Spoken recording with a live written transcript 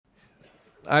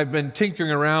I've been tinkering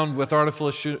around with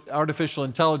artificial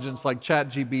intelligence like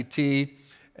ChatGPT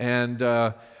and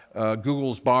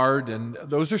Google's Bard, and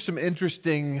those are some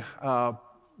interesting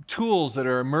tools that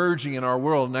are emerging in our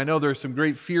world. And I know there's some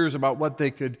great fears about what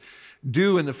they could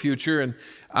do in the future. And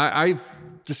I've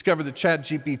discovered that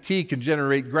ChatGPT can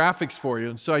generate graphics for you.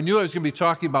 And so I knew I was going to be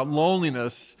talking about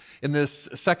loneliness in this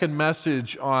second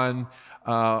message on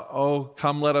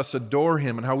come let us adore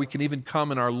him, and how we can even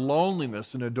come in our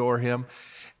loneliness and adore him.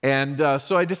 And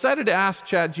so I decided to ask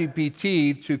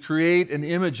ChatGPT to create an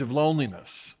image of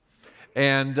loneliness.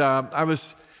 And I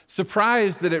was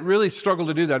surprised that it really struggled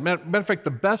to do that. Matter of fact,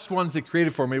 the best ones it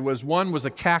created for me was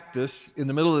a cactus in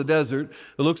the middle of the desert.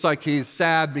 It looks like he's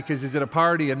sad because he's at a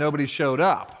party and nobody showed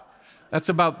up. That's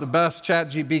about the best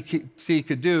ChatGPT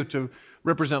could do to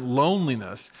represent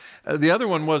loneliness. The other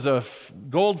one was a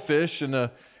goldfish in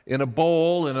a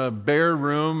bowl, in a bare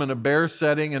room, in a bare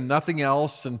setting, and nothing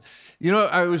else. And you know,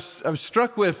 I was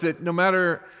struck with it. No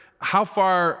matter how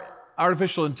far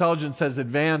artificial intelligence has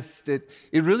advanced, it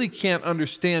really can't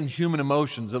understand human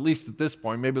emotions, at least at this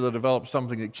point. Maybe they'll develop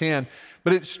something that can,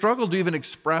 but it struggled to even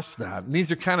express that. And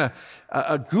these are kind of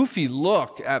a goofy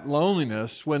look at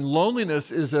loneliness, when loneliness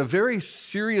is a very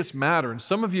serious matter. And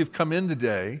some of you have come in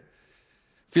today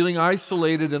feeling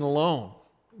isolated and alone.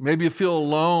 Maybe you feel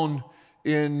alone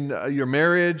in your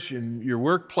marriage, in your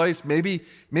workplace. Maybe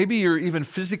you're even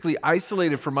physically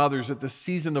isolated from others at the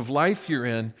season of life you're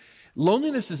in.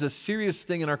 Loneliness is a serious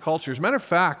thing in our culture. As a matter of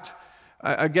fact,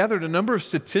 I gathered a number of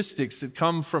statistics that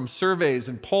come from surveys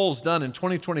and polls done in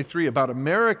 2023 about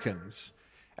Americans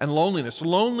and loneliness.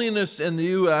 Loneliness in the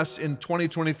U.S. in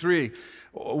 2023.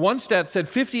 One stat said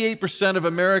 58% of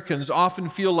Americans often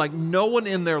feel like no one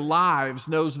in their lives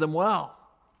knows them well.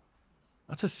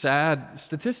 That's a sad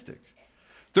statistic.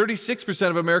 36%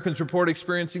 of Americans report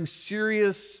experiencing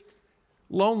serious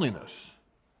loneliness.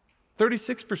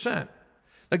 36%.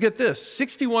 Now get this,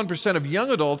 61% of young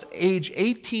adults age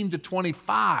 18 to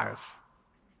 25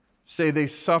 say they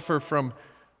suffer from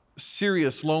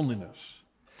serious loneliness.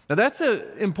 Now that's an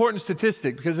important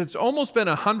statistic because it's almost been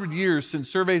 100 years since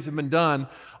surveys have been done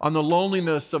on the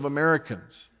loneliness of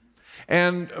Americans.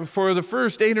 And for the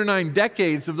first 8 or 9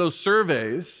 decades of those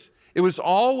surveys, it was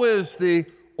always the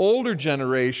older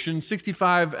generation,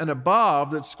 65 and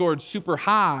above, that scored super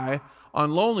high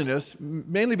on loneliness,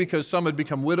 mainly because some had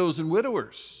become widows and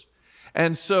widowers.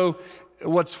 And so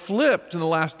what's flipped in the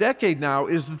last decade now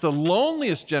is that the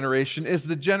loneliest generation is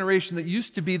the generation that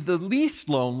used to be the least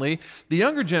lonely, the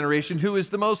younger generation who is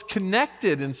the most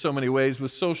connected in so many ways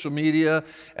with social media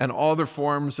and other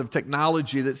forms of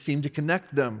technology that seem to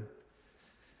connect them.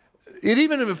 It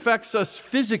even affects us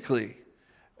physically.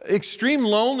 Extreme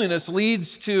loneliness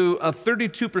leads to a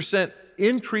 32%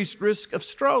 increased risk of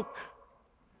stroke.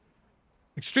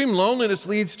 Extreme loneliness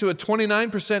leads to a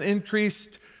 29%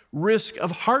 increased risk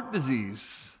of heart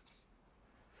disease.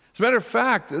 As a matter of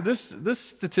fact, this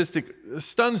statistic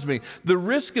stuns me. The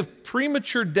risk of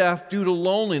premature death due to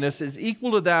loneliness is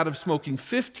equal to that of smoking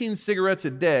 15 cigarettes a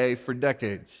day for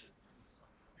decades.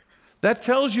 That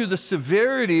tells you the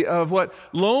severity of what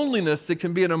loneliness, that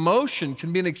can be an emotion,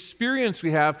 can be an experience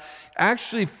we have,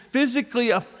 actually physically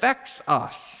affects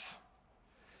us.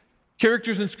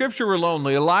 Characters in Scripture were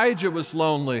lonely. Elijah was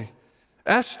lonely.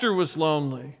 Esther was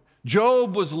lonely.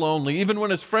 Job was lonely. Even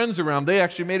when his friends were around, they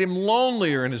actually made him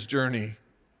lonelier in his journey.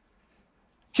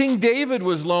 King David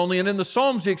was lonely, and in the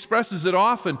Psalms he expresses it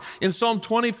often. In Psalm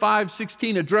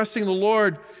 25:16, addressing the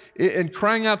Lord and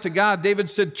crying out to God, David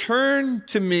said, "Turn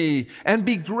to me and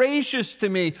be gracious to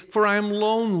me, for I am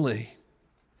lonely."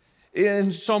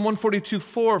 In Psalm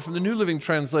 142:4 from the New Living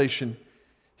Translation,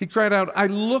 he cried out, "I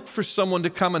look for someone to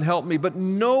come and help me, but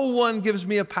no one gives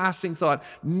me a passing thought.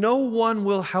 No one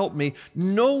will help me.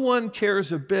 No one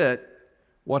cares a bit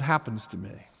what happens to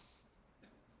me."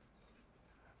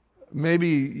 Maybe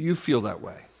you feel that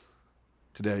way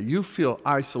today. You feel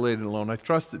isolated and alone. I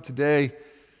trust that today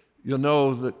you'll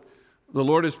know that the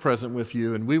Lord is present with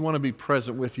you, and we want to be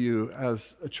present with you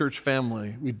as a church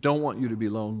family. We don't want you to be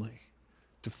lonely,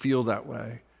 to feel that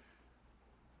way.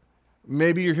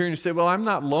 Maybe you're here and you say, "Well, I'm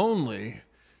not lonely."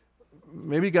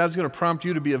 Maybe God's going to prompt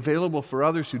you to be available for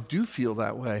others who do feel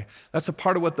that way. That's a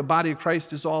part of what the body of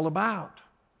Christ is all about.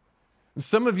 And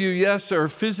some of you, yes, are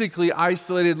physically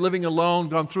isolated, living alone,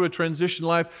 gone through a transition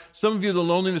life. Some of you, the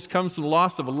loneliness comes from the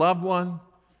loss of a loved one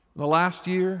in the last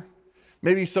year.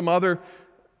 Maybe some other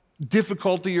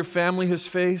difficulty your family has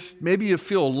faced. Maybe you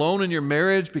feel alone in your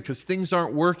marriage because things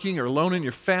aren't working, or alone in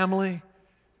your family.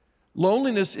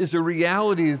 Loneliness is a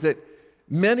reality that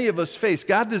many of us face.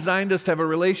 God designed us to have a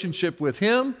relationship with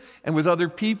Him and with other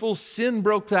people. Sin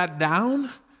broke that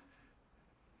down.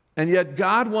 And yet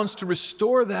God wants to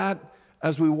restore that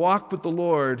as we walk with the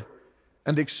Lord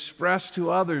and express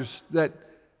to others that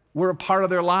we're a part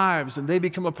of their lives and they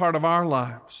become a part of our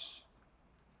lives.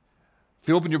 If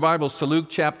you open your Bibles to Luke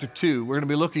chapter 2, we're going to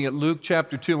be looking at Luke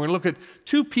chapter 2. We're going to look at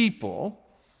two people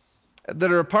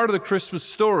that are a part of the Christmas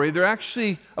story. They're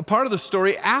actually a part of the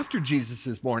story after Jesus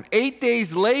is born. 8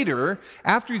 days later,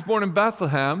 after he's born in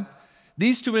Bethlehem,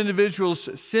 these two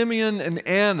individuals, Simeon and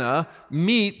Anna,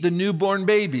 meet the newborn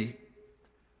baby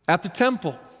at the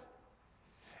temple.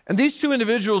 And these two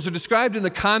individuals are described in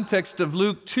the context of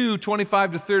Luke 2,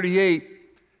 25 to 38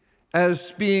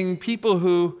 as being people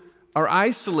who are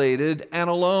isolated and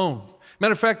alone.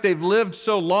 Matter of fact, they've lived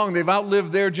so long, they've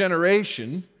outlived their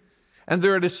generation, and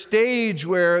they're at a stage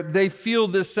where they feel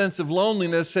this sense of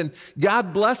loneliness, and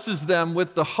God blesses them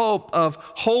with the hope of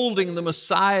holding the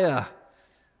Messiah.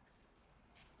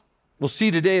 We'll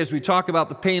see today as we talk about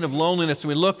the pain of loneliness and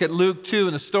we look at Luke 2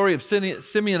 and the story of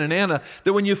Simeon and Anna,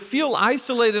 that when you feel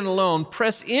isolated and alone,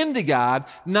 press into God,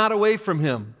 not away from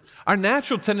him. Our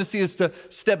natural tendency is to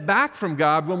step back from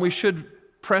God when we should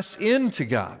press into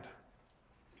God.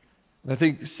 And I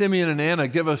think Simeon and Anna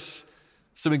give us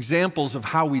some examples of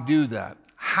how we do that,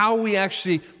 how we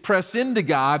actually press into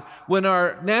God when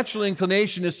our natural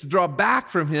inclination is to draw back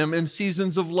from him in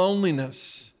seasons of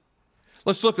loneliness.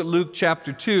 Let's look at Luke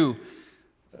chapter 2.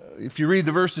 If you read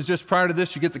the verses just prior to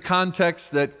this, you get the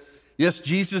context that, yes,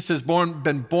 Jesus has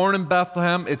been born in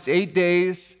Bethlehem. It's 8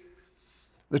 days.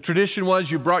 The tradition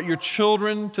was you brought your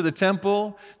children to the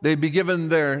temple. They'd be given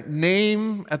their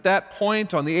name at that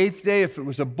point. On the 8th day, if it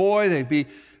was a boy, they'd be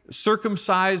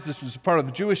circumcised. This was part of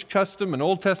the Jewish custom and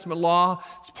Old Testament law.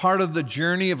 It's part of the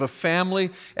journey of a family.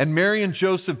 And Mary and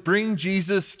Joseph bring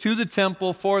Jesus to the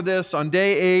temple for this on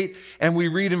day 8. And we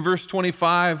read in verse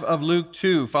 25 of Luke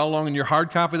 2. Follow along in your hard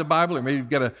copy of the Bible, or maybe you've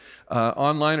got an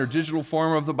online or digital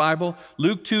form of the Bible.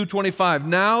 Luke 2:25.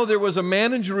 Now there was a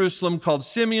man in Jerusalem called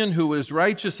Simeon who was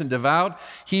righteous and devout.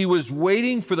 He was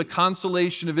waiting for the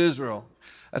consolation of Israel.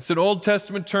 That's an Old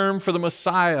Testament term for the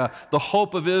Messiah, the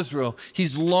hope of Israel.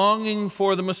 He's longing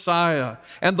for the Messiah.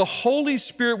 And the Holy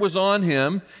Spirit was on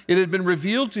him. It had been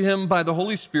revealed to him by the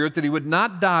Holy Spirit that he would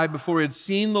not die before he had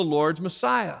seen the Lord's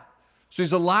Messiah. So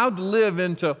he's allowed to live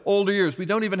into older years. We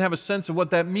don't even have a sense of what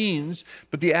that means,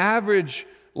 but the average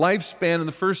lifespan in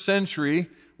the first century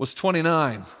was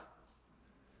 29.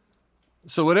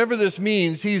 So whatever this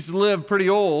means, he's lived pretty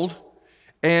old.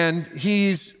 And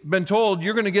he's been told,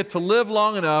 you're going to get to live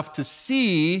long enough to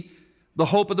see the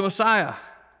hope of the Messiah.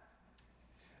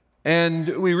 And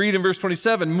we read in verse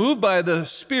 27, moved by the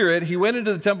Spirit, he went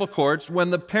into the temple courts.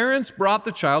 When the parents brought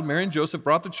the child, Mary and Joseph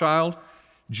brought the child,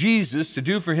 Jesus, to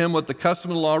do for him what the custom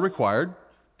of the law required,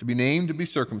 to be named, to be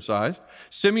circumcised,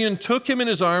 Simeon took him in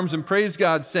his arms and praised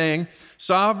God, saying,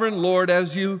 Sovereign Lord,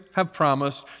 as you have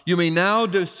promised, you may now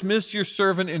dismiss your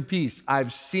servant in peace.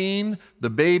 I've seen the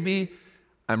baby.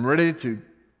 I'm ready to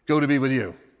go to be with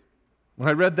you. When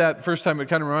I read that the first time, it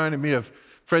kind of reminded me of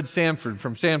Fred Sanford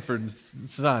from Sanford and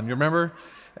Son. You remember?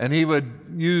 And he would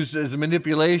use as a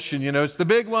manipulation, it's the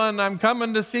big one, I'm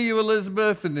coming to see you,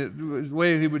 Elizabeth, and the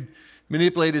way he would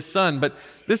manipulate his son. But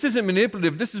this isn't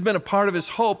manipulative. This has been a part of his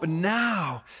hope. And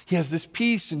now he has this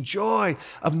peace and joy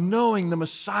of knowing the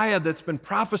Messiah that's been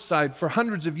prophesied for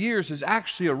hundreds of years has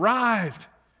actually arrived.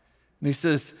 And he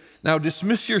says, now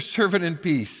dismiss your servant in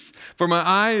peace, for my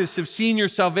eyes have seen your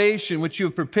salvation, which you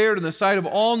have prepared in the sight of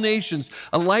all nations,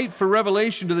 a light for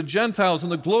revelation to the Gentiles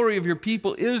and the glory of your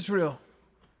people Israel.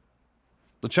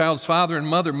 The child's father and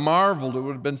mother marveled at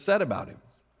what had been said about him.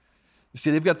 You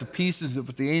see, they've got the pieces of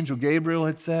what the angel Gabriel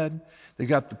had said. They've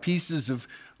got the pieces of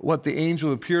what the angel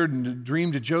who appeared in a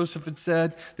dream to Joseph had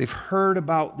said. They've heard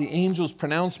about the angel's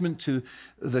pronouncement to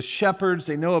the shepherds.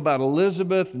 They know about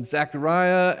Elizabeth and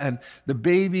Zechariah and the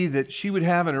baby that she would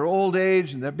have in her old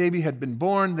age, and that baby had been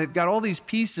born. They've got all these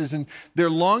pieces, and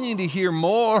they're longing to hear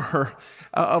more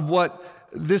of what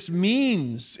this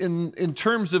means in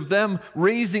terms of them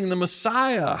raising the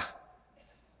Messiah.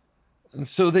 And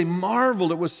so they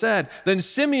marveled at what was said. Then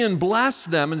Simeon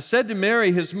blessed them and said to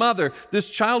Mary, his mother, this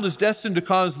child is destined to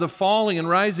cause the falling and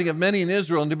rising of many in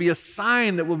Israel and to be a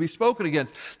sign that will be spoken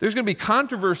against. There's going to be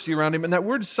controversy around him. And that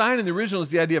word sign in the original is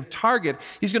the idea of target.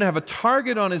 He's going to have a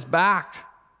target on his back.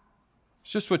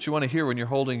 It's just what you want to hear when you're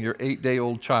holding your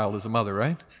 8-day-old child as a mother,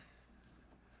 right?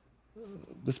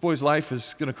 This boy's life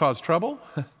is going to cause trouble,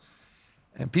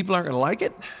 and people aren't going to like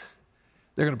it.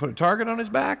 They're going to put a target on his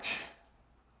back.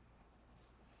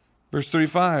 Verse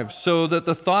 35, so that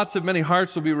the thoughts of many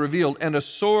hearts will be revealed, and a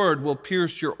sword will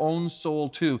pierce your own soul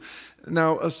too.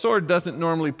 Now, a sword doesn't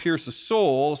normally pierce a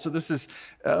soul, so this is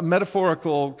a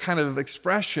metaphorical kind of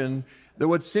expression that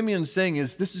what Simeon's saying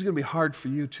is, this is going to be hard for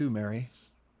you too, Mary.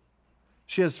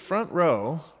 She has a front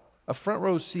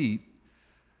row seat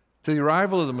to the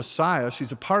arrival of the Messiah.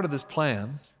 She's a part of this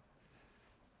plan.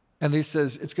 And he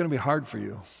says, it's going to be hard for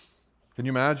you. Can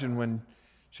you imagine when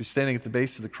she's standing at the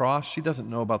base of the cross? She doesn't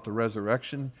know about the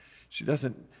resurrection. She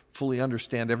doesn't fully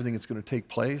understand everything that's going to take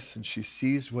place. And she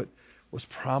sees what was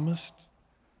promised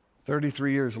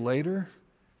 33 years later.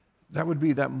 That would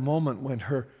be that moment when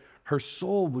her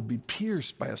soul would be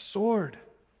pierced by a sword.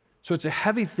 So it's a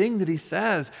heavy thing that he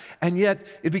says, and yet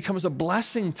it becomes a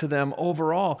blessing to them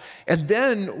overall. And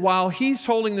then while he's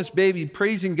holding this baby,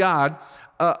 praising God,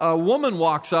 a woman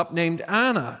walks up named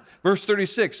Anna. Verse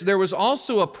 36, there was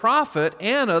also a prophet,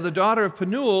 Anna, the daughter of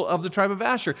Penuel of the tribe of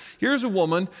Asher. Here's a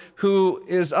woman who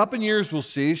is up in years, we'll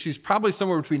see. She's probably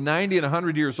somewhere between 90 and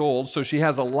 100 years old, so she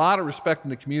has a lot of respect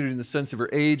in the community in the sense of her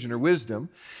age and her wisdom.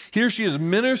 Here she is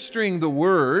ministering the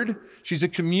word. She's a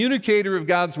communicator of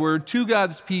God's word to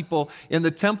God's people in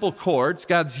the temple courts.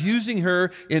 God's using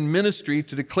her in ministry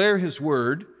to declare his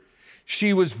word.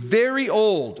 She was very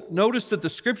old. Notice that the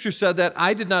scripture said that.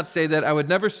 I did not say that. I would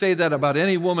never say that about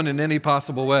any woman in any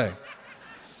possible way.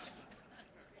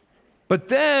 But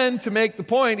then, to make the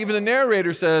point, even the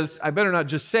narrator says, I better not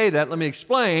just say that, let me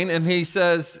explain. And he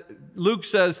says, Luke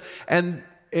says, and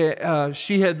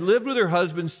she had lived with her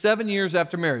husband 7 years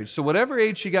after marriage. So whatever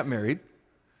age she got married,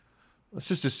 let's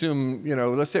just assume,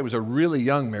 let's say it was a really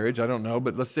young marriage, I don't know,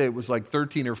 but let's say it was like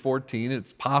 13 or 14,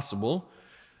 it's possible.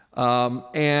 He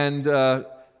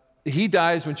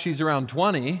dies when she's around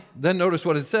 20. Then notice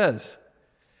what it says.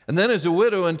 And then as a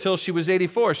widow until she was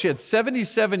 84. She had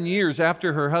 77 years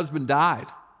after her husband died.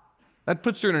 That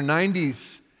puts her in her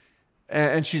 90s,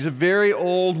 and she's a very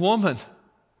old woman.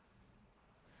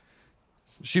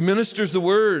 She ministers the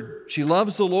word. She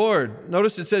loves the Lord.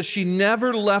 Notice it says she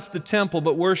never left the temple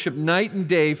but worshiped night and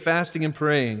day, fasting and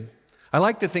praying. I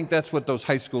like to think that's what those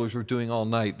high schoolers were doing all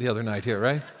night the other night here,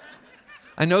 right?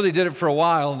 I know they did it for a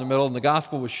while in the middle and the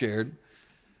gospel was shared.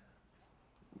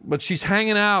 But she's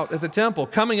hanging out at the temple.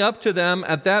 Coming up to them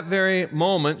at that very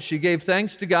moment, she gave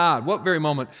thanks to God. What very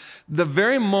moment? The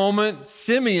very moment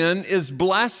Simeon is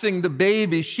blessing the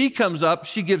baby, she comes up,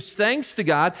 she gives thanks to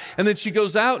God, and then she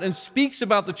goes out and speaks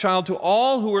about the child to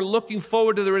all who are looking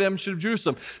forward to the redemption of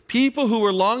Jerusalem. People who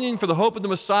were longing for the hope of the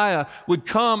Messiah would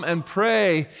come and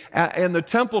pray in the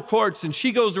temple courts, and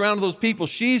she goes around to those people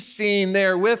she's seen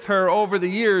there with her over the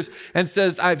years and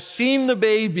says, I've seen the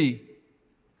baby.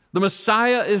 The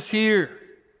Messiah is here.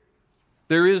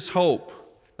 There is hope.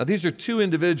 Now, these are two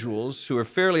individuals who are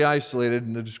fairly isolated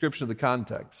in the description of the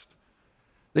context.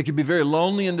 They could be very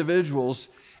lonely individuals,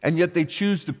 and yet they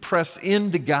choose to press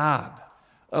into God.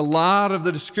 A lot of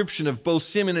the description of both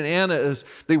Simeon and Anna is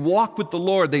they walk with the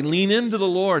Lord, they lean into the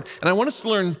Lord. And I want us to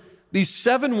learn these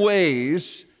 7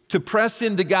 ways to press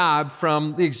into God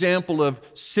from the example of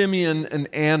Simeon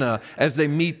and Anna as they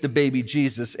meet the baby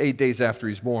Jesus 8 days after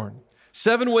he's born.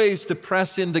 7 ways to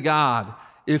press into God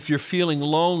if you're feeling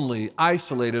lonely,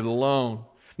 isolated, alone.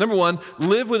 Number 1,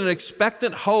 live with an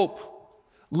expectant hope.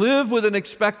 Live with an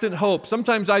expectant hope.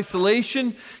 Sometimes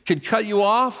isolation can cut you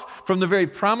off from the very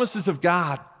promises of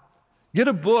God. Get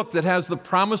a book that has the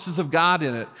promises of God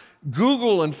in it.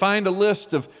 Google and find a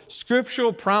list of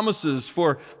scriptural promises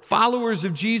for followers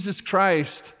of Jesus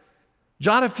Christ.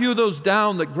 Jot a few of those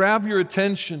down that grab your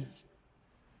attention.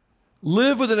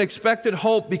 Live with an expectant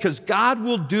hope because God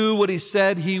will do what he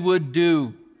said he would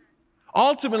do.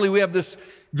 Ultimately, we have this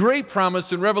great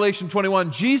promise in Revelation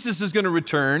 21. Jesus is going to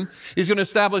return. He's going to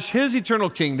establish his eternal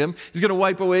kingdom. He's going to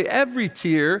wipe away every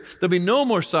tear. There'll be no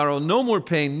more sorrow, no more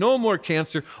pain, no more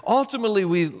cancer. Ultimately,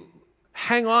 we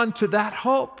hang on to that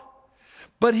hope.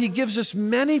 But he gives us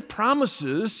many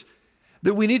promises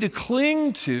that we need to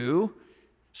cling to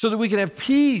so that we can have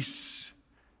peace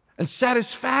and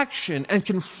satisfaction and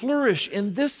can flourish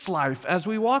in this life as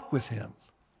we walk with him.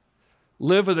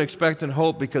 Live with expectant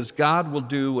hope because God will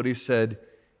do what he said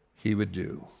he would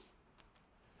do.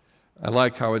 I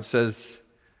like how it says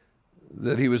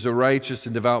that he was a righteous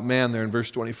and devout man there in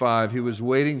verse 25. He was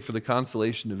waiting for the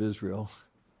consolation of Israel.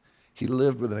 He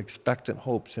lived with an expectant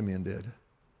hope, Simeon did.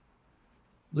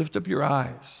 Lift up your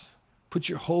eyes. Put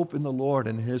your hope in the Lord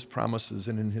and his promises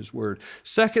and in his word.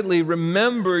 Secondly,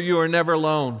 remember you are never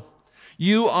alone.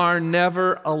 You are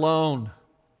never alone.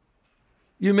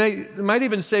 You might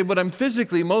even say, but I'm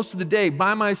physically most of the day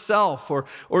by myself,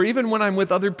 or even when I'm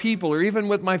with other people, or even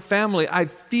with my family, I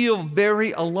feel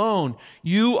very alone.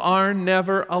 You are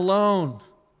never alone.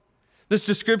 This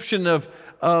description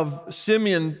of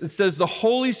Simeon, it says the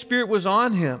Holy Spirit was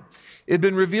on him. It had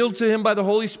been revealed to him by the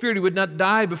Holy Spirit. He would not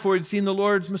die before he'd seen the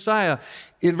Lord's Messiah.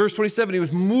 In verse 27, he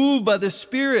was moved by the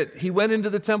Spirit. He went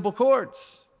into the temple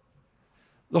courts.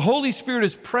 The Holy Spirit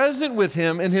is present with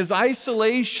him in his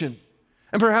isolation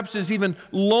and perhaps his even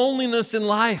loneliness in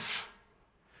life.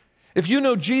 If you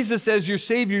know Jesus as your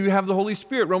Savior, you have the Holy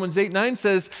Spirit. Romans 8:9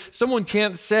 says someone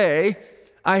can't say,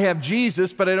 I have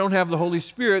Jesus, but I don't have the Holy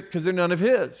Spirit, because they're none of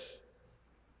his.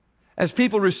 As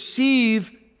people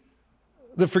receive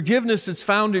the forgiveness that's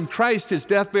found in Christ, his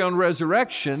death, burial, and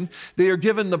resurrection, they are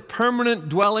given the permanent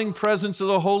dwelling presence of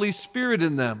the Holy Spirit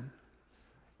in them.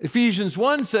 Ephesians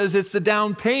 1 says it's the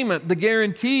down payment, the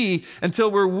guarantee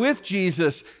until we're with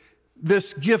Jesus,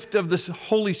 this gift of the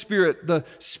Holy Spirit, the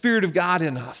Spirit of God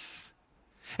in us.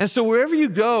 And so wherever you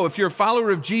go, if you're a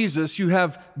follower of Jesus, you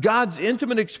have God's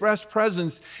intimate express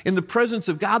presence in the presence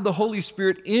of God the Holy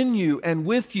Spirit in you and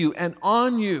with you and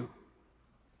on you.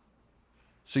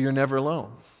 So you're never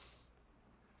alone.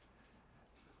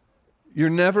 You're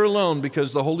never alone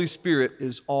because the Holy Spirit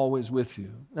is always with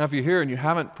you. Now, if you're here and you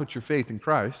haven't put your faith in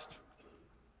Christ,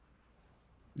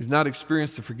 you've not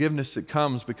experienced the forgiveness that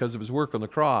comes because of his work on the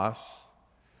cross,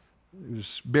 he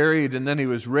was buried and then he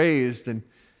was raised, and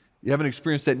you haven't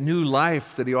experienced that new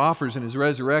life that he offers in his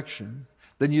resurrection,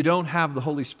 then you don't have the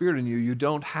Holy Spirit in you. You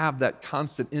don't have that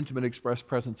constant, intimate, express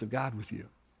presence of God with you.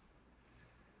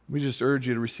 We just urge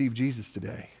you to receive Jesus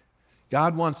today.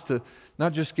 God wants to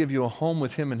not just give you a home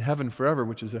with him in heaven forever,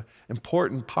 which is an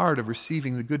important part of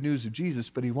receiving the good news of Jesus,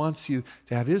 but he wants you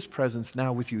to have his presence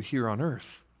now with you here on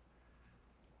earth.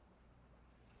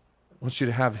 He wants you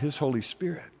to have his Holy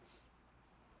Spirit.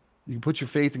 You can put your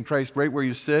faith in Christ right where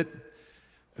you sit.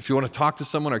 If you want to talk to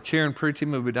someone, our care and prayer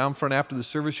team will be down front after the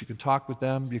service. You can talk with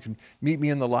them. You can meet me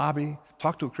in the lobby.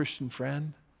 Talk to a Christian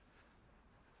friend.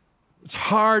 It's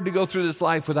hard to go through this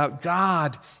life without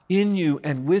God in you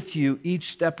and with you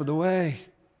each step of the way.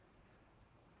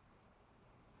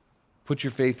 Put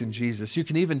your faith in Jesus. You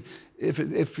can even,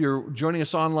 if you're joining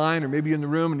us online or maybe you're in the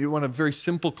room and you want a very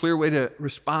simple, clear way to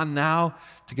respond now,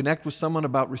 to connect with someone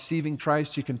about receiving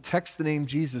Christ, you can text the name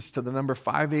Jesus to the number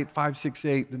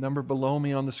 58568, the number below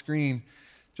me on the screen.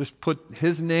 Just put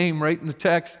his name right in the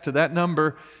text to that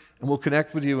number, and we'll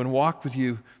connect with you and walk with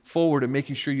you forward and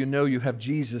making sure you know you have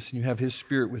Jesus and you have his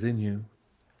Spirit within you.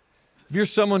 If you're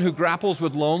someone who grapples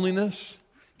with loneliness,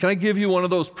 can I give you one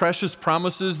of those precious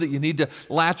promises that you need to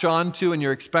latch on to in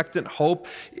your expectant hope?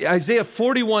 Isaiah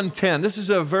 41:10. This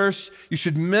is a verse you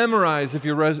should memorize if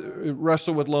you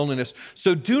wrestle with loneliness.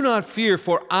 So do not fear,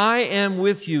 for I am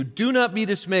with you. Do not be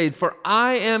dismayed, for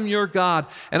I am your God,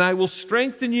 and I will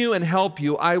strengthen you and help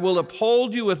you. I will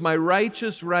uphold you with my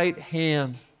righteous right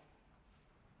hand.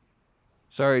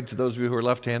 Sorry to those of you who are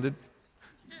left-handed.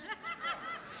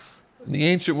 In the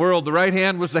ancient world, the right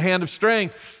hand was the hand of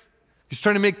strength. He's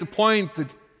trying to make the point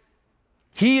that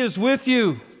he is with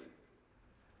you.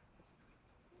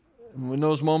 And in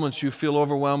those moments you feel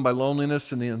overwhelmed by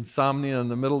loneliness and the insomnia in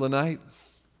the middle of the night,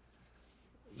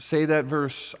 say that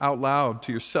verse out loud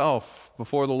to yourself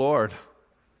before the Lord.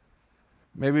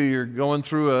 Maybe you're going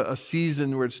through a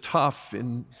season where it's tough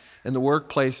in the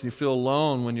workplace and you feel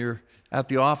alone when you're at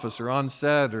the office or on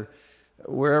set or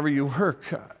wherever you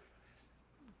work.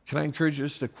 Can I encourage you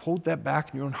just to quote that back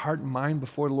in your own heart and mind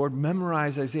before the Lord?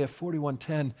 Memorize Isaiah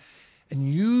 41:10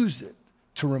 and use it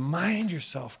to remind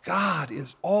yourself God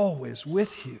is always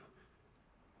with you.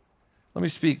 Let me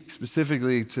speak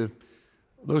specifically to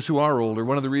those who are older.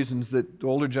 One of the reasons that the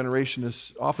older generation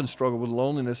has often struggled with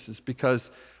loneliness is because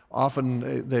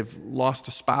often they've lost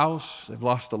a spouse, they've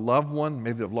lost a loved one,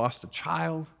 maybe they've lost a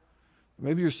child.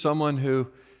 Maybe you're someone who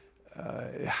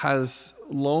has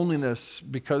loneliness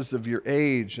because of your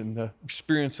age and the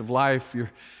experience of life,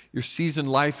 your seasoned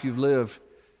life you've lived.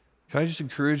 Can I just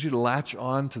encourage you to latch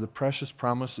on to the precious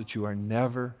promise that you are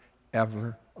never,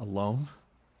 ever alone?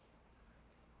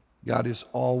 God is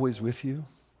always with you.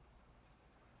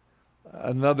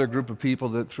 Another group of people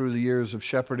that through the years of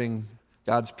shepherding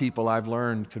God's people I've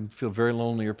learned can feel very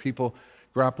lonely are people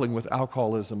grappling with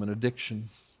alcoholism and addiction.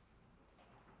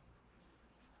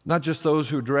 Not just those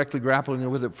who are directly grappling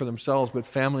with it for themselves, but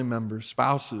family members,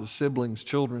 spouses, siblings,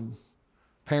 children,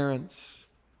 parents.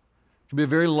 It can be a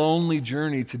very lonely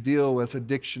journey to deal with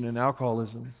addiction and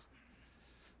alcoholism.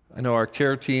 I know our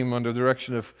care team under the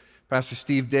direction of Pastor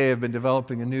Steve Day have been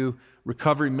developing a new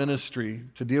recovery ministry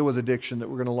to deal with addiction that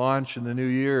we're going to launch in the new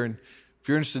year. And If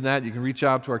you're interested in that, you can reach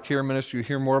out to our care ministry. You'll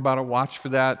hear more about it. Watch for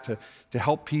that to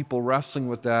help people wrestling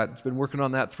with that. It's been working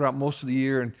on that throughout most of the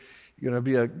year, and it's going to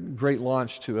be a great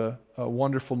launch to a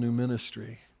wonderful new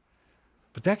ministry.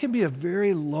 But that can be a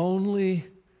very lonely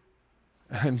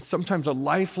and sometimes a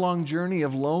lifelong journey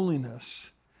of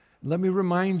loneliness. Let me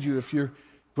remind you, if you're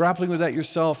grappling with that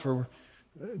yourself or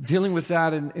dealing with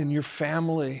that in your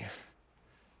family,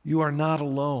 you are not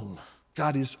alone.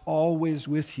 God is always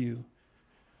with you.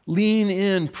 Lean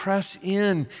in, press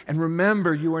in, and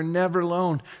remember you are never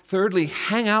alone. Thirdly,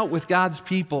 hang out with God's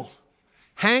people.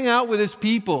 Hang out with his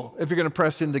people if you're going to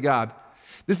press into God.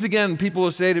 This is, again, people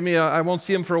will say to me, I won't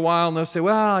see him for a while, and they'll say,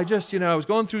 well, I was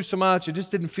going through so much, I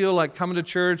just didn't feel like coming to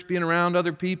church, being around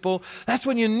other people. That's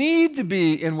when you need to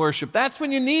be in worship. That's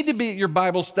when you need to be at your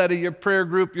Bible study, your prayer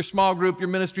group, your small group, your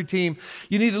ministry team.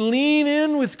 You need to lean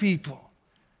in with people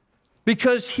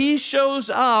because he shows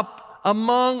up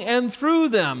among and through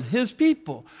them, his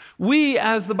people. We,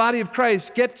 as the body of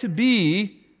Christ, get to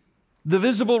be the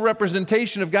visible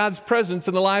representation of God's presence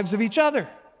in the lives of each other.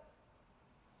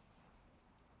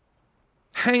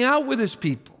 Hang out with his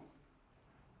people.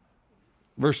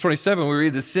 Verse 27, we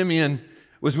read that Simeon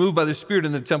was moved by the Spirit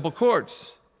in the temple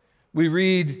courts. We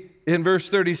read in verse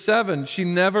 37, she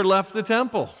never left the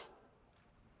temple,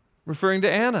 referring to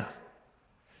Anna.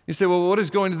 You say, well, what is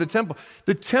going to the temple?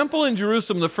 The temple in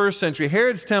Jerusalem in the first century,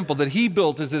 Herod's temple that he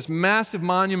built as this massive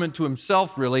monument to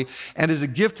himself, really, and as a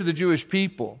gift to the Jewish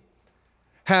people,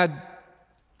 had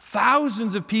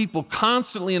thousands of people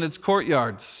constantly in its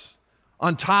courtyards.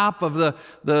 On top of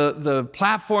the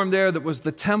platform there that was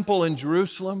the temple in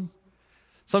Jerusalem.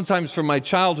 Sometimes from my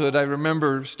childhood, I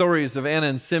remember stories of Anna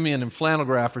and Simeon and flannel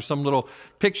graph or some little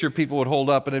picture people would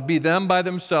hold up, and it'd be them by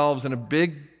themselves in a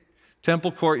big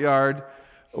temple courtyard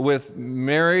with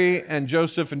Mary and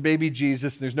Joseph and baby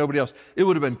Jesus, and there's nobody else. It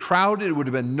would have been crowded, it would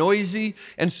have been noisy,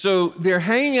 and so they're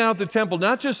hanging out at the temple,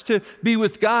 not just to be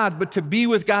with God, but to be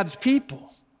with God's people.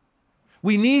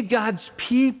 We need God's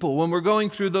people when we're going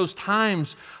through those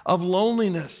times of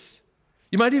loneliness.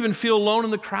 You might even feel alone in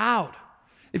the crowd.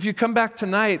 If you come back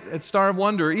tonight at Star of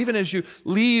Wonder, or even as you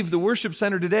leave the worship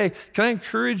center today, can I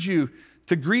encourage you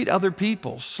to greet other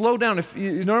people? Slow down. If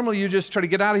normally you just try to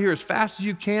get out of here as fast as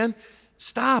you can,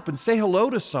 stop and say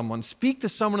hello to someone. Speak to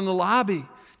someone in the lobby.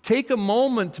 Take a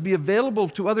moment to be available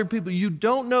to other people. You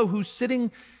don't know who's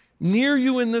sitting near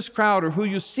you in this crowd or who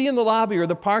you see in the lobby or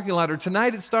the parking lot or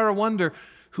tonight at Star of Wonder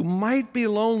who might be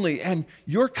lonely, and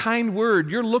your kind word,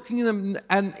 you're looking them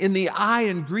in the eye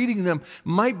and greeting them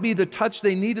might be the touch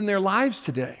they need in their lives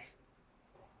today.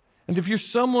 And if you're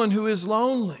someone who is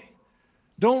lonely,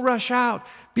 don't rush out.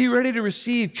 Be ready to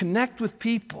receive. Connect with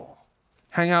people.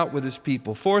 Hang out with his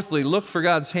people. Fourthly, look for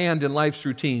God's hand in life's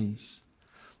routines.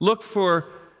 Look for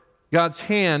God's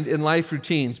hand in life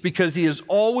routines because he is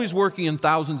always working in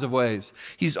thousands of ways.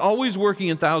 He's always working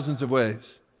in thousands of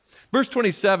ways. Verse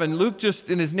 27, Luke just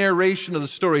in his narration of the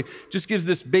story just gives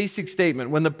this basic statement.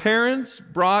 When the parents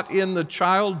brought in the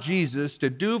child Jesus to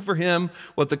do for him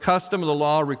what the custom of the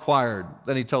law required,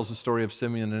 then he tells the story of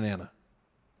Simeon and Anna.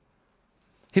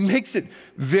 He makes it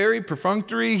very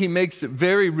perfunctory. He makes it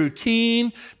very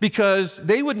routine because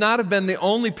they would not have been the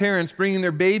only parents bringing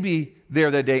their baby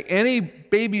there that day. Any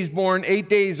babies born 8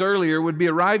 days earlier would be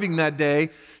arriving that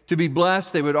day to be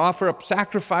blessed. They would offer up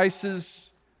sacrifices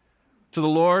to the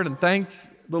Lord and thank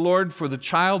the Lord for the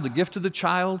child, the gift of the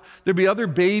child. There'd be other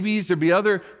babies. There'd be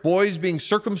other boys being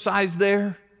circumcised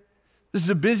there. This is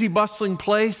a busy, bustling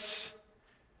place.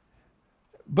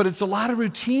 But it's a lot of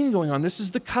routine going on. This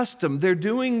is the custom. They're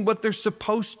doing what they're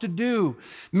supposed to do.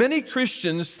 Many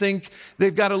Christians think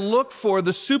they've got to look for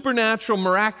the supernatural,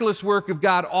 miraculous work of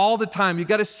God all the time. You've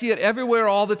got to see it everywhere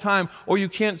all the time, or you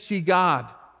can't see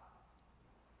God.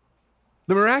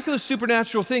 The miraculous,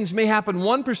 supernatural things may happen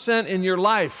 1% in your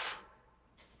life.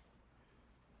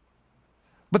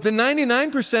 But the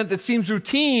 99% that seems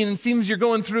routine and seems you're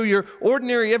going through your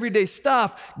ordinary everyday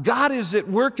stuff, God is at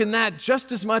work in that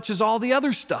just as much as all the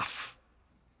other stuff.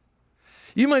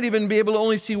 You might even be able to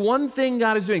only see one thing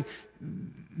God is doing.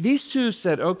 These two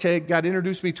said, okay, God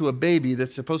introduced me to a baby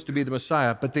that's supposed to be the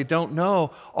Messiah, but they don't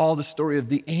know all the story of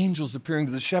the angels appearing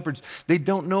to the shepherds. They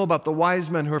don't know about the wise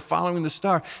men who are following the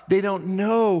star. They don't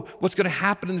know what's going to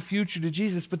happen in the future to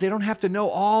Jesus, but they don't have to know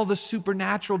all the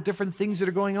supernatural different things that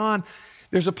are going on.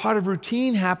 There's a part of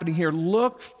routine happening here.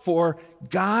 Look for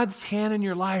God's hand in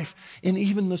your life in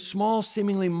even the small,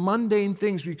 seemingly mundane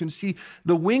things where you can see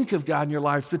the wink of God in your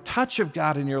life, the touch of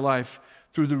God in your life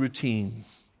through the routine.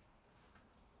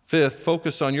 Fifth,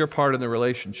 focus on your part in the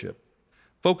relationship.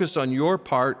 Focus on your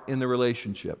part in the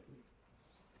relationship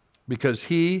because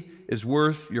he is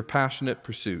worth your passionate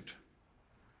pursuit.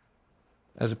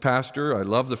 As a pastor, I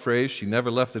love the phrase, she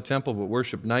never left the temple but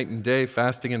worshiped night and day,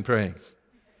 fasting and praying.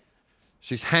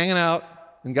 She's hanging out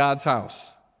in God's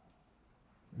house,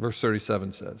 verse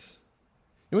 37 says.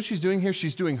 You know what she's doing here?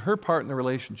 She's doing her part in the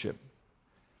relationship.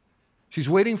 She's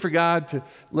waiting for God to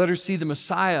let her see the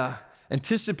Messiah,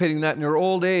 anticipating that in her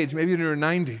old age, maybe in her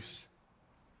 90s.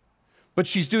 But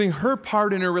she's doing her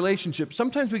part in her relationship.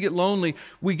 Sometimes we get lonely.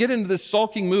 We get into this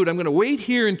sulking mood. I'm going to wait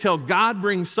here until God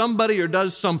brings somebody or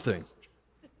does something.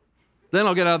 Then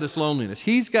I'll get out of this loneliness.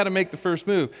 He's got to make the first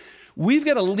move. We've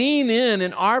got to lean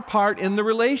in our part in the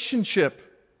relationship.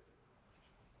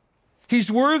 He's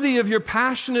worthy of your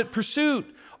passionate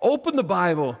pursuit. Open the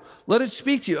Bible. Let it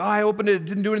speak to you. Oh, I opened it. It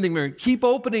didn't do anything, Mary. Keep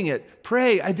opening it.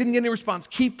 Pray. I didn't get any response.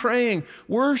 Keep praying.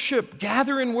 Worship.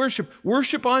 Gather in worship.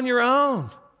 Worship on your own.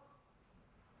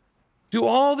 Do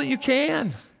all that you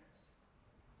can.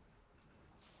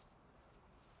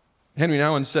 Henry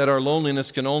Nouwen said, our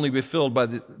loneliness can only be filled by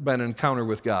an encounter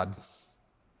with God.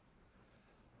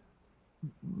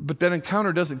 But that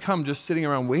encounter doesn't come just sitting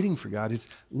around waiting for God. It's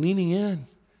leaning in.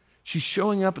 She's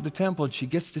showing up at the temple and she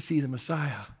gets to see the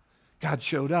Messiah. God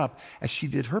showed up as she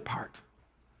did her part.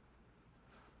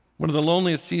 One of the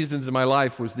loneliest seasons of my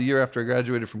life was the year after I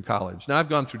graduated from college. Now, I've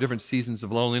gone through different seasons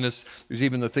of loneliness. There's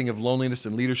even the thing of loneliness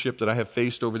and leadership that I have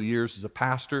faced over the years as a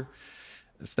pastor.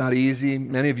 It's not easy.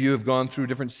 Many of you have gone through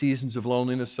different seasons of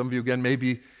loneliness. Some of you, again,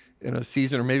 maybe in a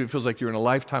season, or maybe it feels like you're in a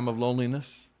lifetime of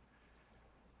loneliness.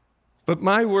 But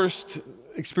my worst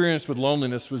experience with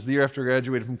loneliness was the year after I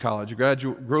graduated from college. I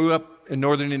grew up in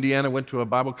northern Indiana, went to a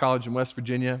Bible college in West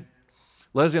Virginia.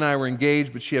 Leslie and I were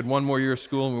engaged, but she had one more year of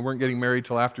school, and we weren't getting married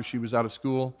till after she was out of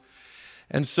school.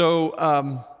 And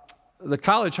so the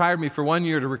college hired me for 1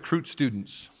 year to recruit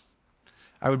students.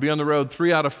 I would be on the road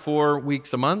 3 out of 4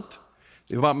 weeks a month.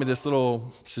 They bought me this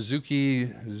little Suzuki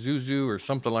Zuzu or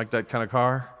something like that kind of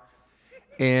car.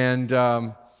 And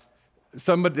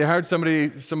they hired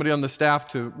somebody on the staff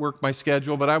to work my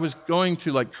schedule, but I was going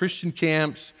to like Christian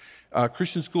camps,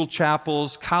 Christian school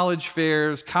chapels, college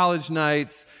fairs, college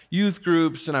nights, youth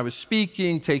groups, and I was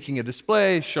speaking, taking a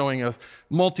display, showing a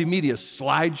multimedia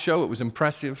slideshow. It was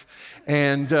impressive.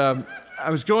 And I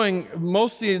was going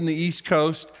mostly in the East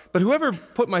Coast, but whoever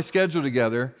put my schedule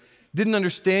together didn't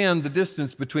understand the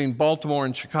distance between Baltimore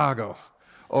and Chicago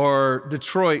or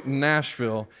Detroit and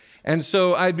Nashville. And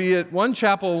so I'd be at one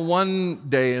chapel one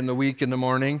day in the week in the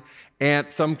morning,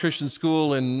 at some Christian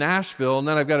school in Nashville, and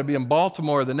then I've got to be in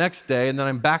Baltimore the next day, and then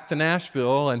I'm back to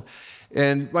Nashville,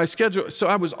 and my schedule, so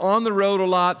I was on the road a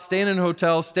lot, staying in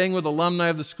hotels, staying with alumni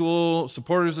of the school,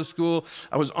 supporters of the school.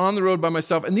 I was on the road by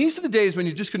myself, and these are the days when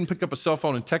you just couldn't pick up a cell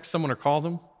phone and text someone or call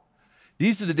them.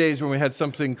 These are the days when we had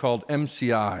something called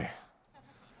MCI.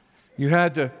 You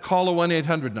had to call a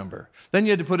 1-800 number. Then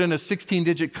you had to put in a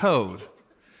 16-digit code.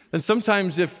 And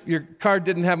sometimes if your card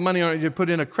didn't have money on it, you put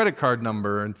in a credit card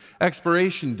number and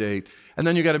expiration date, and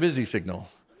then you got a busy signal.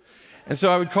 And so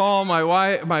I would call my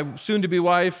wife, my soon-to-be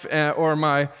wife, or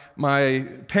my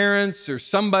parents or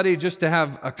somebody just to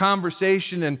have a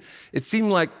conversation. And it seemed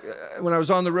like when I was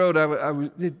on the road,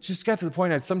 it just got to the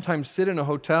point I'd sometimes sit in a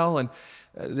hotel, and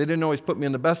they didn't always put me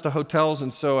in the best of hotels,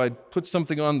 and so I'd put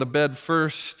something on the bed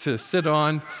first to sit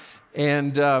on.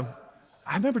 And I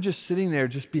remember just sitting there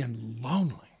just being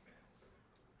lonely.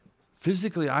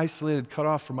 Physically isolated, cut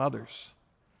off from others.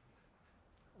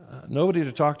 Nobody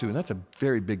to talk to, and that's a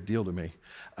very big deal to me,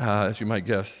 as you might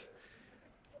guess.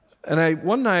 And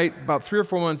one night, about 3 or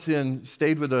 4 months in,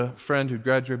 stayed with a friend who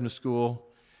graduated from school.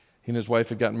 He and his wife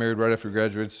had gotten married right after we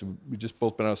graduated, so we'd just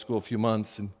both been out of school a few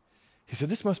months. And he said,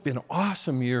 "This must be an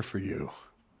awesome year for you."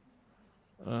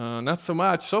 Not so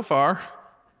much so far.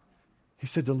 He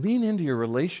said, to lean into your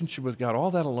relationship with God,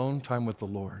 all that alone time with the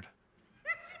Lord.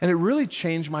 And it really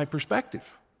changed my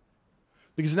perspective.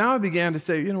 Because now I began to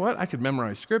say, you know what? I could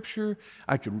memorize scripture.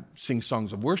 I could sing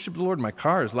songs of worship to the Lord in my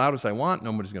car as loud as I want.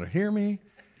 Nobody's going to hear me.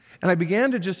 And I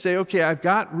began to just say, okay, I've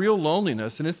got real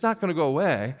loneliness, and it's not going to go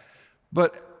away.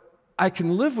 But I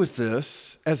can live with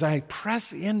this as I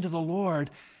press into the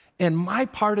Lord and my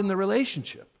part in the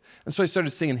relationship. And so I started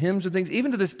singing hymns and things.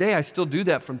 Even to this day, I still do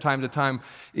that from time to time,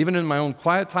 even in my own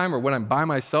quiet time or when I'm by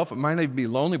myself. It might not even be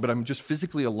lonely, but I'm just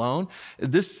physically alone.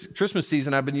 This Christmas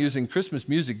season, I've been using Christmas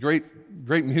music, great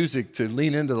music to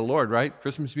lean into the Lord, right?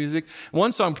 Christmas music.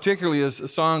 One song particularly is a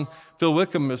song Phil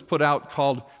Wickham has put out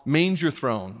called Manger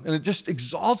Throne. And it just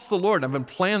exalts the Lord. I've been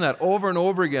playing that over and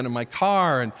over again in my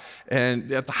car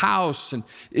and at the house. And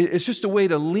it's just a way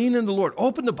to lean into the Lord.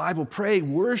 Open the Bible, pray,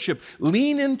 worship,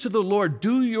 lean into the Lord.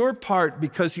 Do your part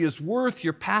because he is worth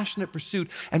your passionate pursuit,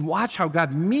 and watch how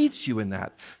God meets you in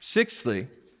that. Sixthly,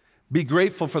 Be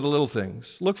grateful for the little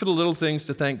things. Look for the little things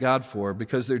to thank God for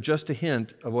because they're just a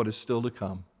hint of what is still to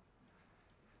come.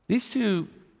 These two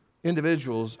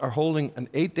individuals are holding an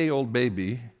 8-day-old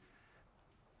baby,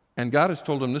 and God has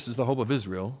told them this is the hope of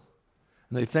Israel.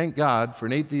 And they thank God for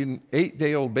an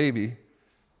 8-day-old baby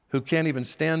who can't even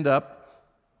stand up,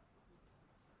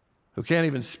 who can't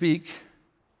even speak.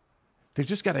 They've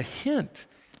just got a hint.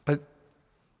 But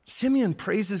Simeon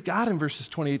praises God in verses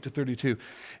 28 to 32.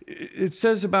 It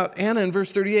says about Anna in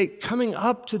verse 38, coming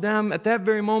up to them at that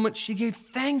very moment, she gave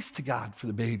thanks to God for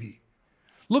the baby.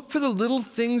 Look for the little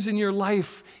things in your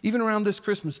life, even around this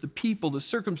Christmas, the people, the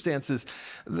circumstances,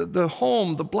 the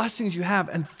home, the blessings you have,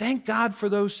 and thank God for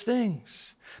those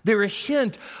things. They're a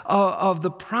hint of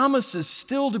the promises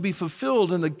still to be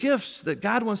fulfilled and the gifts that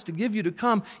God wants to give you to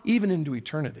come even into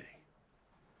eternity.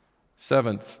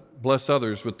 Seventh, bless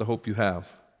others with the hope you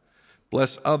have.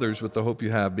 Bless others with the hope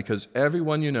you have because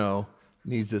everyone you know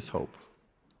needs this hope.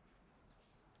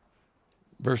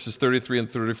 Verses 33 and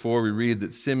 34, we read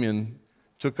that Simeon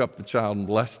took up the child and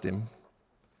blessed him.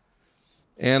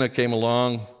 Anna came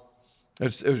along.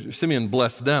 Simeon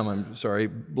blessed them,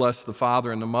 blessed the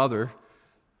father and the mother,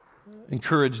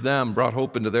 encouraged them, brought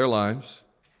hope into their lives.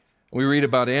 We read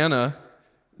about Anna.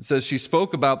 It says she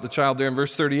spoke about the child there in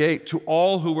verse 38 to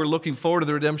all who were looking forward to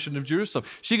the redemption of Jerusalem.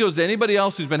 She goes to anybody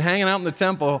else who's been hanging out in the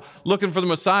temple looking for the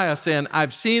Messiah saying,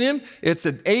 I've seen him. It's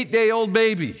an 8-day-old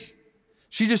baby.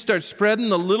 She just starts spreading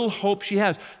the little hope she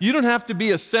has. You don't have to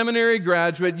be a seminary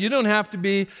graduate. You don't have to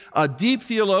be a deep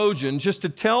theologian just to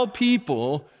tell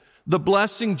people the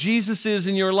blessing Jesus is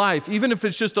in your life. Even if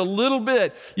it's just a little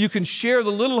bit, you can share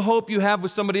the little hope you have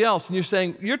with somebody else. And you're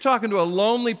saying, you're talking to a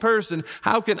lonely person.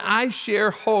 How can I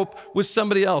share hope with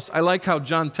somebody else? I like how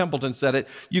John Templeton said it.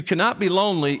 You cannot be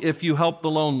lonely if you help the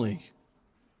lonely.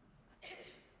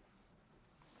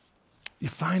 You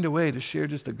find a way to share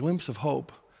just a glimpse of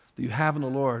hope that you have in the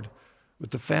Lord with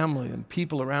the family and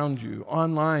people around you,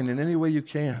 online in any way you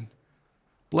can.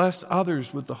 Bless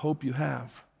others with the hope you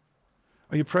have.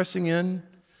 Are you pressing in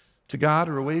to God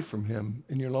or away from Him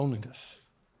in your loneliness?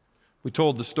 We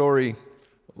told the story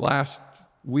last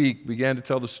week, began to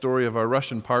tell the story of our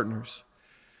Russian partners.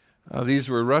 These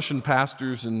were Russian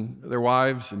pastors and their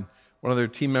wives, and one of their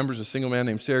team members, a single man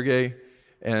named Sergei.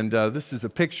 And this is a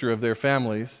picture of their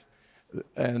families.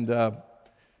 And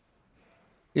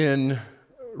in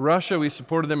Russia, we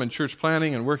supported them in church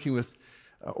planting and working with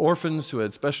orphans who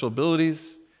had special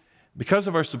abilities. Because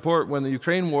of our support, when the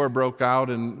Ukraine war broke out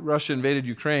and Russia invaded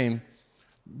Ukraine,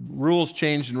 rules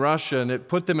changed in Russia, and it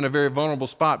put them in a very vulnerable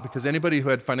spot because anybody who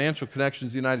had financial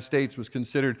connections to the United States was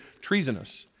considered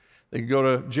treasonous. They could go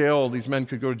to jail. These men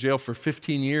could go to jail for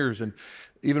 15 years. And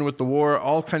even with the war,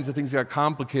 all kinds of things got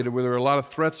complicated where there were a lot of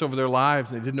threats over their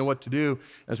lives and they didn't know what to do.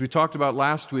 As we talked about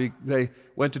last week, they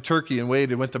went to Turkey and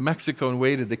waited, went to Mexico and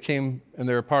waited. They came and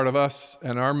they're a part of us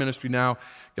and our ministry now.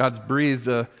 God's breathed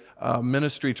a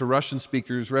ministry to Russian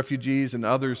speakers, refugees and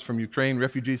others from Ukraine,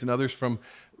 refugees and others from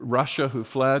Russia who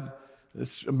fled.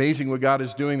 It's amazing what God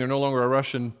is doing. They're no longer our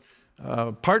Russian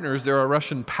partners. They're our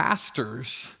Russian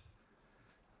pastors.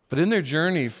 But in their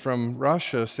journey from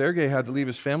Russia, Sergei had to leave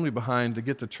his family behind to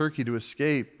get to Turkey to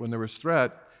escape when there was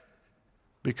threat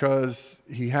because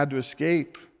he had to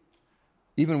escape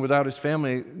even without his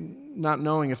family, not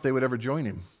knowing if they would ever join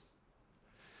him.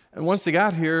 And once they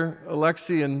got here,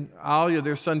 Alexei and Alia,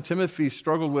 their son Timothy,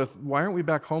 struggled with, why aren't we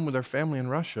back home with our family in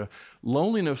Russia?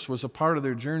 Loneliness was a part of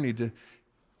their journey to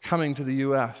coming to the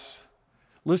U.S.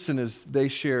 Listen as they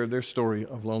share their story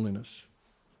of loneliness.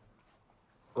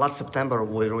 Last September,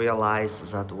 we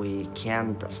realized that we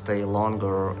can't stay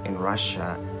longer in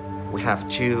Russia. We have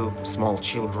 2 small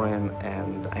children,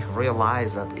 and I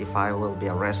realized that if I will be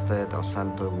arrested or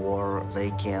sent to war,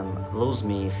 they can lose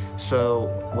me. So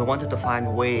we wanted to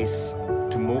find ways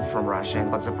to move from Russia,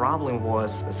 but the problem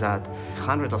was that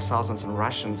hundreds of thousands of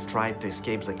Russians tried to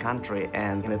escape the country,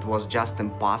 and it was just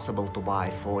impossible to buy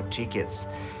 4 tickets.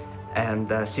 And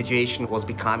the situation was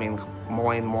becoming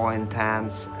more and more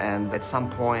intense, and at some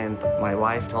point my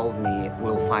wife told me,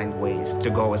 we'll find ways to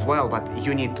go as well, but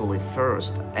you need to leave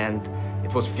first. And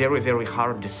it was very, very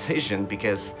hard decision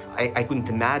because I couldn't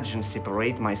imagine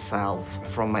separate myself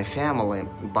from my family,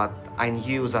 but I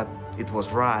knew that it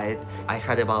was right. I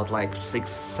had about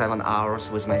 6-7 hours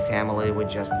with my family. We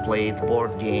just played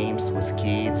board games with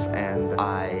kids, and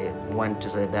I went to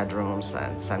their bedrooms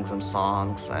and sang them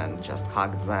songs and just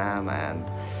hugged them. And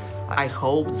I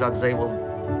hoped that they will,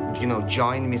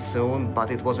 join me soon,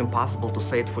 but it was impossible to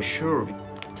say it for sure.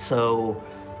 So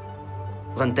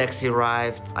then taxi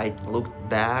arrived. I looked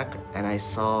back and I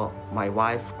saw my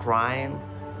wife crying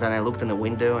Then I looked in the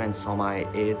window and saw my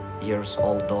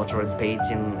 8-year-old daughter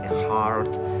painting a heart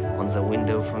on the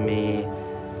window for me.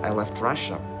 I left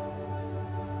Russia.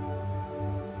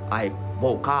 I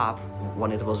woke up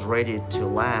when it was ready to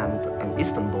land in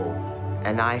Istanbul,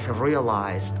 and I have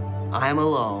realized I am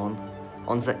alone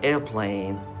on the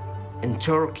airplane in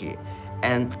Turkey.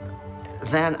 And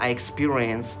then I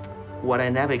experienced what I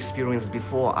never experienced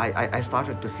before. I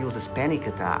started to feel this panic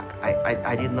attack.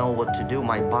 I didn't know what to do.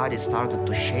 My body started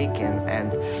to shake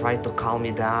and tried to calm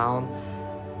me down.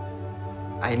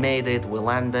 I made it, we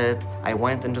landed, I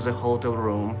went into the hotel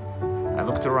room, I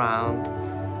looked around,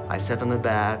 I sat on the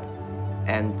bed,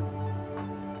 and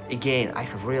again, I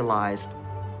have realized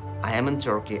I am in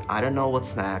Turkey, I don't know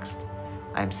what's next,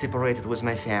 I am separated with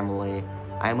my family,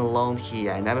 I am alone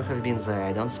here, I never have been there,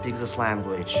 I don't speak this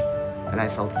language, and I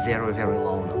felt very, very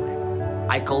lonely.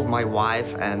 I called my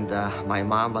wife and my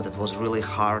mom, but it was really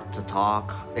hard to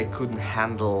talk. They couldn't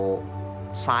handle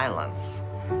silence.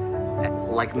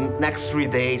 Like next 3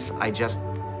 days, I just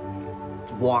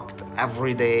walked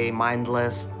every day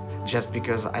mindless just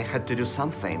because I had to do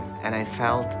something, and I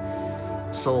felt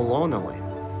so lonely.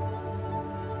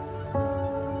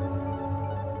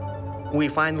 We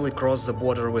finally crossed the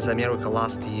border with America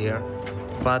last year,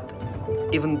 but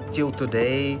even till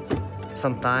today,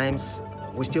 sometimes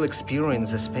we still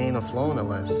experience this pain of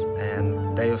loneliness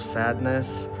and day of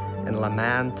sadness and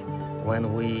lament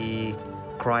when we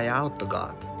cry out to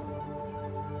God.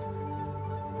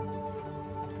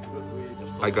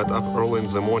 I got up early in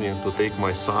the morning to take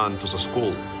my son to the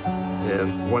school,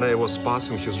 and when I was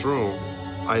passing his room,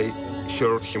 I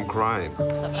heard him crying.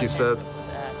 He said,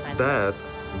 "Dad,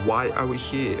 why are we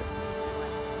here?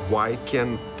 Why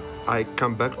can't I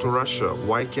come back to Russia?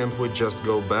 Why can't we just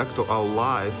go back to our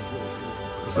life,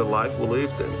 the life we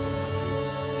lived in?"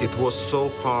 It was so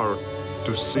hard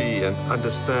to see and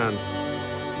understand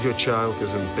your child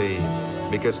is in pain,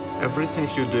 because everything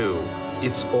you do,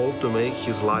 it's all to make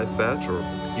his life better.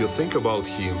 You think about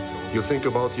him, you think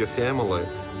about your family,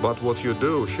 but what you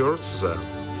do hurts them.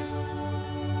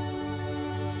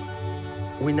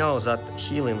 We know that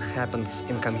healing happens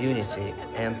in community,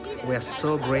 and we are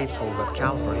so grateful that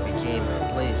Calvary became a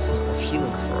place of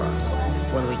healing for us.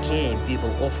 When we came,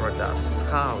 people offered us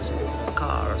housing,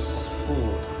 cars,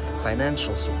 food,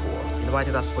 financial support,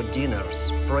 invited us for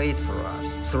dinners, prayed for us,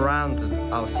 surrounded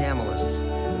our families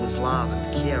with love and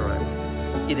care.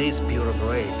 It is pure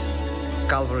grace.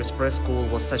 Calvary's preschool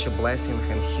was such a blessing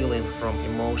and healing from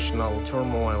emotional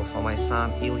turmoil for my son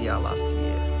Ilya last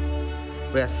year.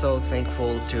 We are so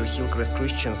thankful to Hillcrest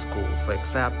Christian School for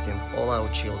accepting all our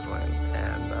children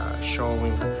and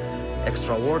showing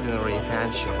extraordinary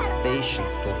attention and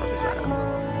patience towards them.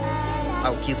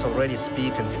 Our kids already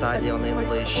speak and study on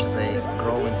English, they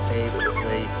grow in faith,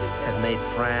 they have made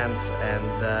friends and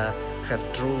have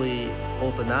truly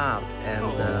opened up and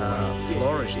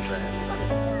flourished there.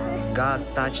 God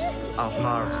touches our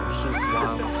hearts and heals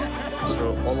wounds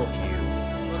through all of you.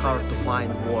 It's hard to find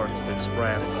words to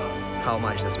express how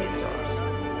much this means to us.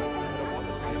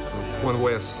 When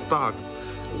we're stuck,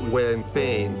 we're in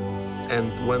pain, and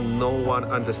when no one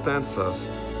understands us,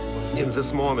 in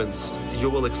these moments, you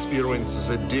will experience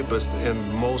the deepest and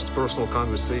most personal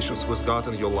conversations with God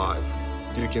in your life.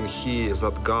 You can hear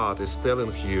that God is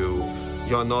telling you,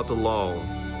 you're not alone,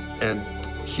 and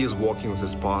He's walking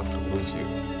this path with you.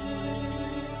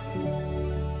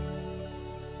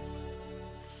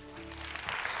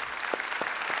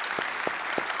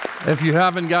 If you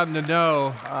haven't gotten to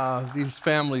know these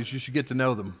families, you should get to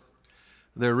know them.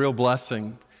 They're a real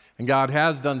blessing. And God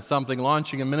has done something,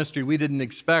 launching a ministry we didn't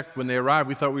expect when they arrived.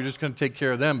 We thought we were just going to take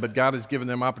care of them, but God has given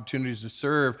them opportunities to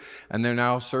serve, and they're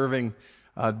now serving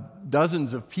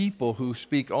dozens of people who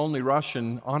speak only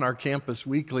Russian on our campus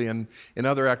weekly and in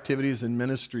other activities and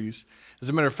ministries. As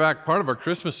a matter of fact, part of our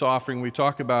Christmas offering, we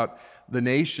talk about the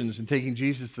nations and taking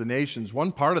Jesus to the nations.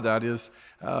 One part of that is,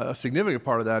 a significant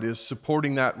part of that is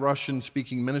supporting that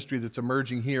Russian-speaking ministry that's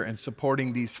emerging here and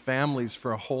supporting these families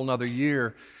for a whole nother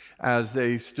year as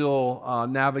they still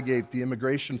navigate the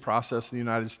immigration process in the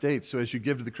United States. So as you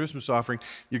give to the Christmas offering,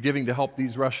 you're giving to help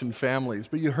these Russian families.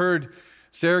 But you heard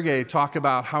Sergey talk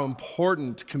about how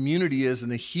important community is in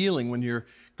the healing when you're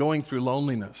going through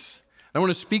loneliness. I want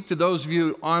to speak to those of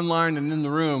you online and in the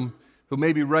room who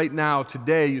maybe right now,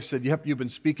 today, you said, yep, you've been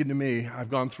speaking to me. I've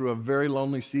gone through a very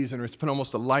lonely season, or it's been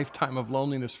almost a lifetime of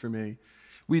loneliness for me.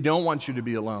 We don't want you to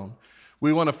be alone.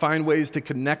 We want to find ways to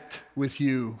connect with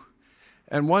you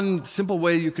And one simple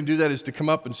way you can do that is to come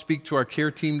up and speak to our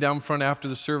care team down front after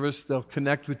the service. They'll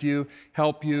connect with you,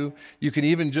 help you. You can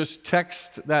even just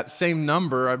text that same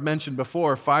number I've mentioned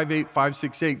before,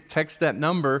 58568. Text that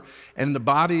number, and in the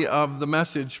body of the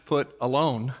message put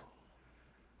alone.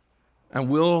 And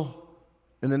we'll,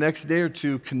 in the next day or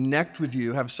two, connect with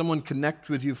you, have someone connect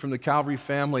with you from the Calvary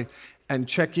family and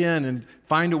check in and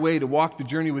find a way to walk the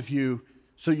journey with you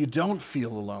so you don't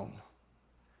feel alone.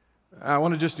 I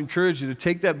want to just encourage you to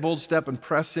take that bold step and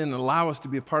press in and allow us to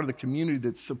be a part of the community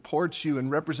that supports you and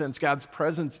represents God's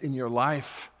presence in your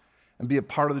life and be a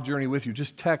part of the journey with you.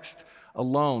 Just text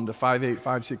alone to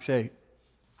 58568.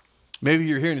 Maybe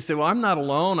you're here and you say, well, I'm not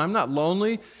alone. I'm not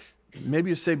lonely. Maybe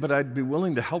you say, but I'd be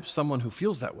willing to help someone who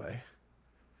feels that way.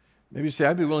 Maybe you say,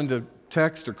 I'd be willing to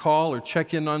text or call or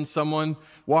check in on someone,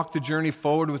 walk the journey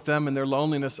forward with them in their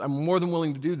loneliness. I'm more than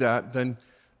willing to do that. Then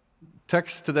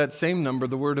text to that same number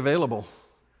the word available.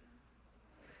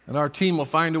 And our team will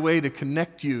find a way to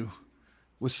connect you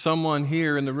with someone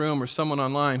here in the room or someone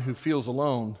online who feels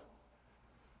alone.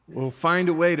 We'll find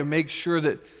a way to make sure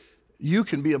that you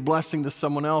can be a blessing to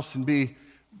someone else and be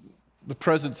the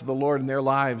presence of the Lord in their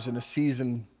lives in a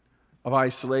season of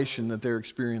isolation that they're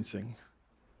experiencing.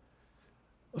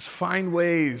 Let's find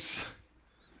ways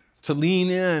to lean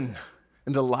in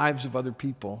the lives of other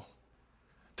people,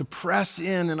 to press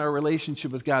in our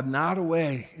relationship with God, not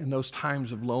away in those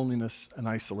times of loneliness and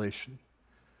isolation.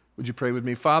 Would you pray with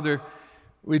me? Father,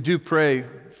 we do pray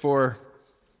for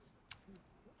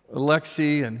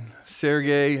Alexei and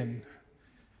Sergey and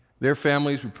their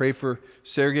families. We pray for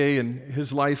Sergey and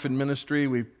his life and ministry.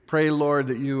 We pray, Lord,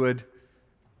 that you would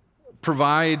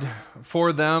provide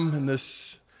for them in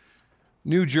this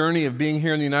new journey of being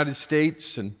here in the United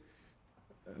States and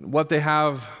what they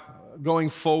have going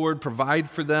forward. Provide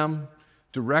for them,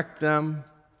 direct them.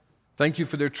 Thank you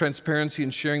for their transparency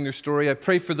and sharing their story. I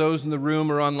pray for those in the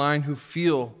room or online who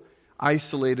feel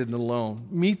isolated and alone.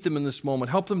 Meet them in this moment.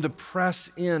 Help them to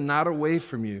press in, not away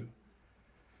from you.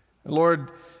 And Lord,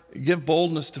 give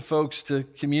boldness to folks to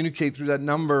communicate through that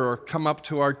number or come up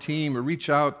to our team or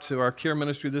reach out to our care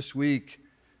ministry this week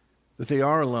that they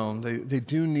are alone. They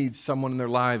do need someone in their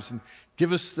lives. And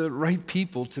give us the right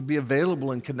people to be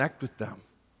available and connect with them.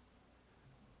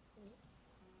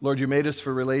 Lord, you made us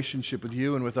for relationship with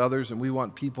you and with others, and we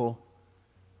want people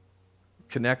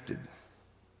connected.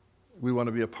 We want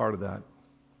to be a part of that.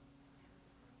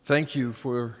 Thank you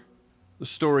for the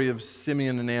story of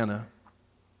Simeon and Anna.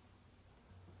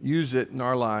 Use it in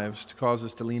our lives to cause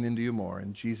us to lean into you more.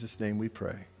 In Jesus' name we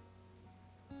pray.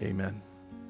 Amen.